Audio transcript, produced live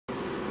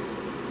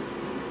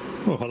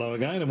Well, hello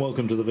again and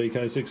welcome to the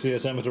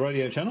VK6CS amateur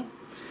radio channel.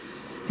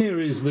 Here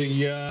is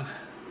the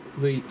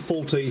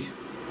faulty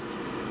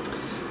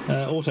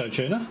auto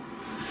tuner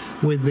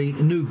with the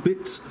new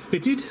bits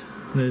fitted.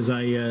 There's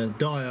a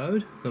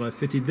diode that I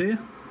fitted there,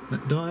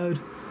 that diode,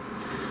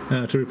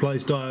 to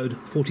replace diode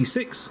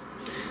 46.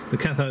 The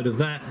cathode of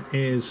that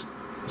is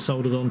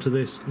soldered onto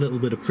this little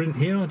bit of print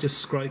here. I just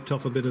scraped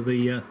off a bit of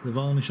the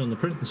varnish on the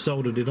print and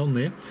soldered it on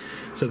there.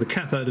 So the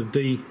cathode of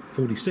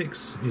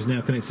D46 is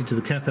now connected to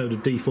the cathode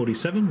of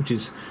D47, which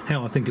is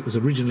how I think it was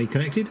originally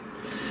connected.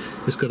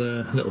 Just got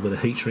a little bit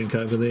of heat shrink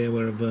over there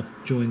where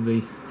I've joined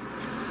the,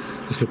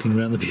 just looking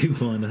around the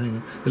viewfinder, hang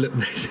on, the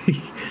little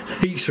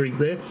heat shrink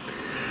there.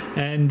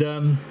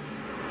 And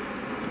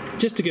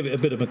just to give it a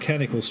bit of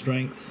mechanical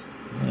strength,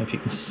 I don't know if you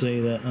can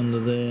see that under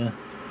there,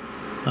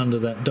 under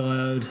that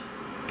diode.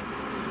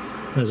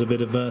 There's a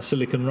bit of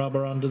silicon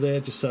rubber under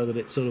there, just so that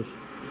it's sort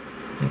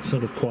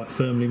of quite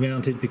firmly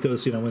mounted,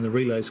 because you know when the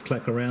relays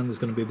clack around, there's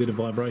going to be a bit of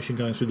vibration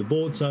going through the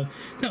board, so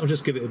that will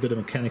just give it a bit of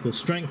mechanical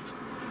strength.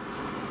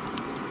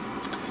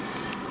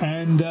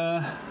 And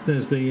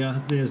there's the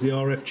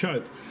RF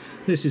choke.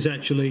 This is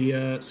actually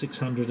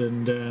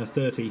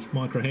 630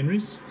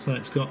 microhenries, so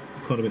it's got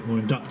quite a bit more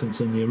inductance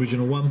than the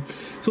original one.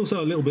 It's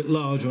also a little bit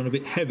larger and a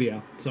bit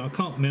heavier, so I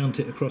can't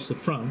mount it across the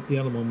front. The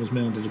other one was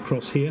mounted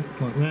across here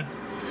like that.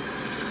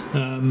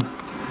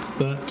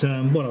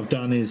 What I've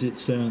done is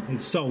it's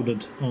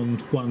soldered on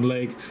one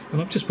leg,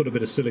 and I've just put a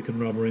bit of silicon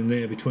rubber in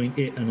there between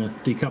it and a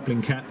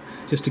decoupling cap,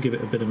 just to give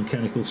it a bit of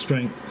mechanical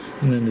strength.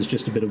 And then there's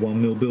just a bit of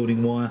 1mm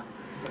building wire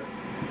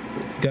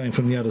going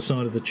from the other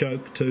side of the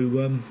choke to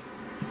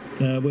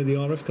where the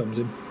RF comes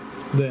in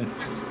there.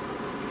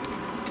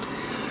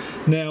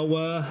 Now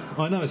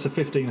I know it's a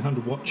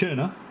 1500 watt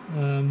tuner.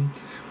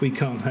 We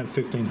can't have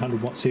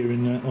 1500 watts here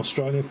in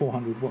Australia.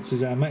 400 watts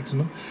is our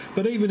maximum.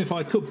 But even if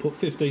I could put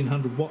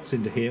 1500 watts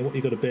into here, what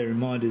you've got to bear in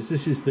mind is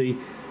this is the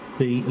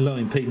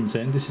low impedance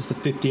end. This is the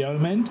 50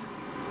 ohm end.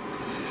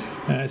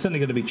 It's only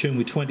going to be tuned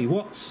with 20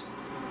 watts,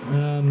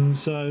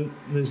 so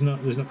there's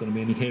not going to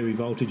be any hairy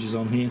voltages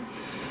on here.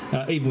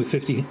 Even with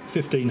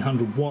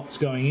 1500 watts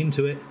going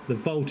into it, the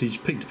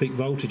voltage, peak-to-peak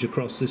voltage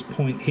across this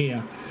point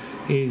here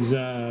is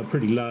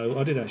pretty low.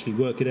 I did actually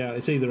work it out.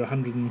 It's either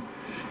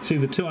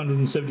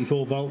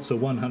 274 volts or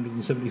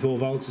 174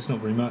 volts. It's not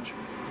very much.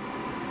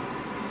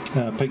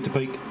 Peak to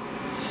peak,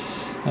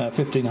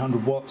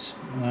 1500 watts.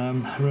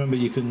 Remember,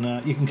 you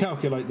can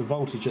calculate the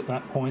voltage at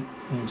that point.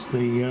 It's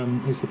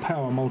the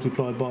power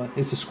multiplied by,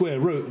 it's the square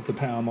root of the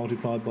power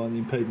multiplied by the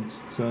impedance.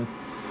 So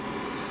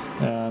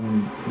you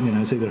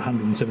know, it's either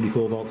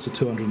 174 volts or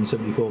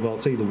 274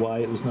 volts. Either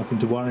way, it was nothing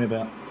to worry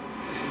about.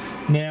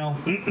 Now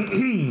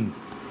you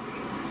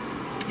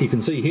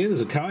can see here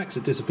there's a coax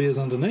that disappears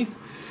underneath,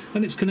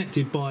 and it's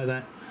connected by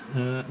that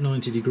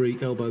 90-degree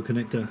elbow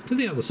connector to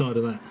the other side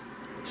of that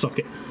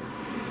socket.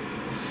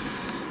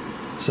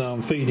 So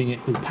I'm feeding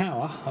it with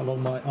power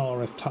along my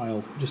RF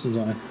tail, just as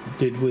I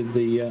did with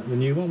the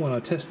new one when I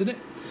tested it.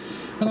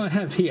 And I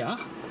have here,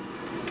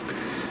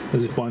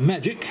 as if by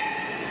magic,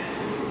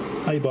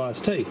 a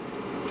bias T.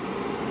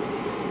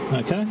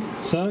 Okay,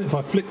 so if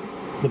I flick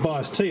the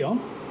bias T on,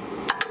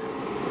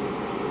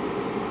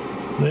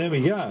 there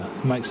we go.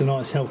 Makes a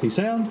nice healthy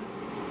sound,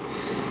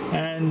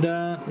 and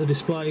the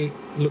display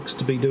looks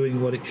to be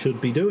doing what it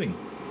should be doing.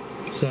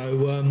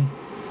 So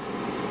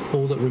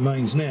all that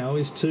remains now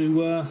is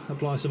to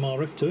apply some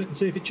RF to it and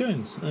see if it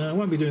tunes. I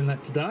won't be doing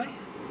that today,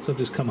 so I've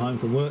just come home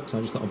from work, so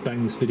I just thought I'd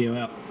bang this video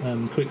out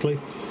quickly.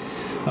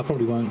 I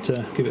probably won't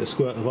give it a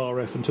squirt of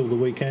RF until the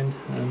weekend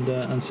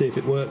and see if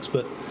it works,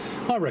 but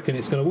I reckon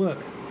it's going to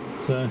work.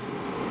 So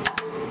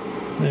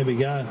there we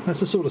go. That's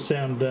the sort of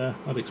sound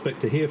I'd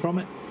expect to hear from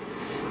it.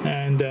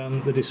 And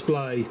the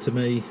display, to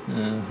me,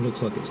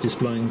 looks like it's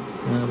displaying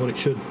what it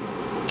should.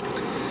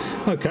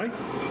 Okay.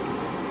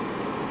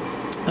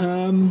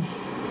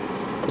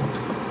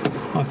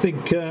 I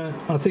think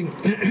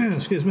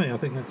excuse me, I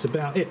think that's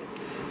about it.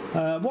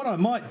 What I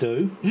might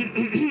do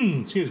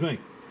excuse me.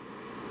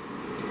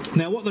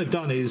 Now what they've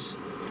done is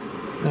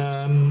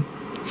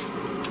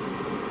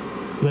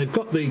they've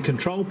got the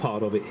control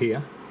part of it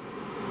here,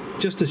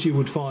 just as you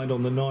would find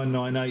on the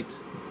 998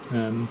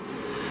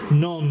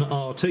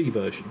 non-RT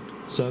version.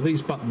 So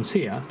these buttons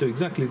here do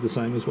exactly the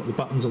same as what the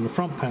buttons on the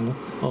front panel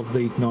of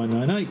the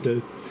 998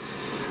 do.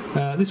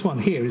 This one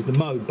here is the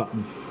mode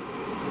button,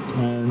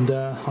 and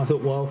I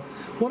thought, well,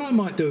 what I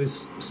might do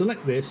is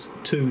select this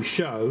to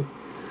show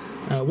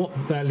what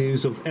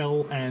values of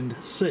L and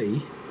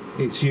C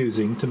it's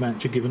using to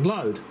match a given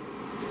load,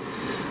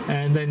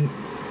 and then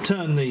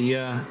turn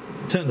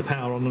the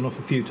power on and off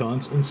a few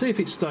times and see if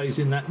it stays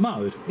in that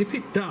mode. If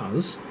it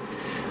does,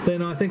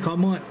 then I think I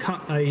might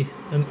cut an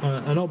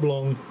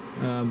oblong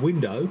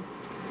window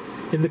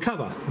in the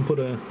cover and put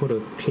a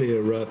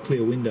clear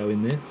window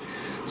in there,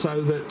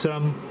 so that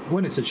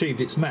when it's achieved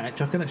its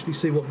match, I can actually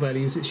see what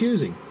values it's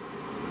using.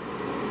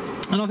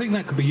 And I think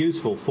that could be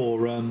useful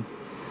for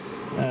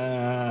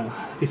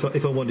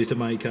if I wanted to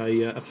make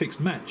a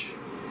fixed match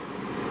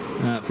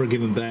for a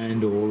given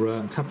band, or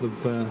a couple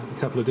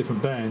of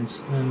different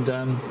bands, and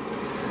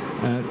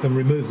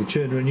remove the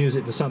tuner and use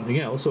it for something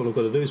else. All I've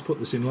got to do is put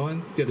this in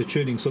line, get a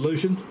tuning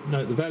solution,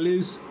 note the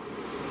values,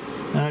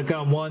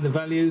 go and wind the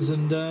values,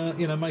 and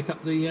you know, make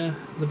up the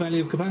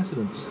value of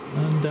capacitance,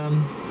 and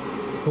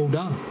all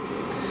done.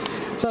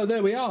 So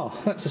there we are.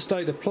 That's the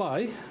state of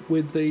play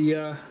with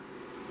the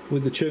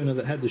tuner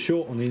that had the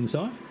short on the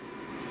inside.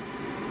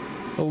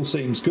 All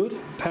seems good.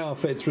 Power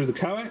fed through the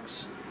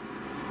coax.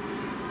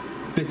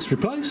 Bits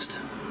replaced.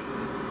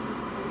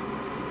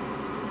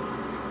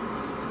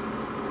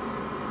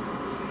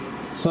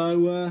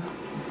 So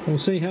we'll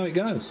see how it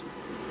goes.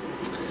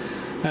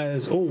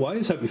 As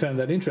always, hope you found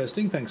that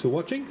interesting. Thanks for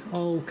watching.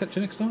 I'll catch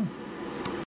you next time.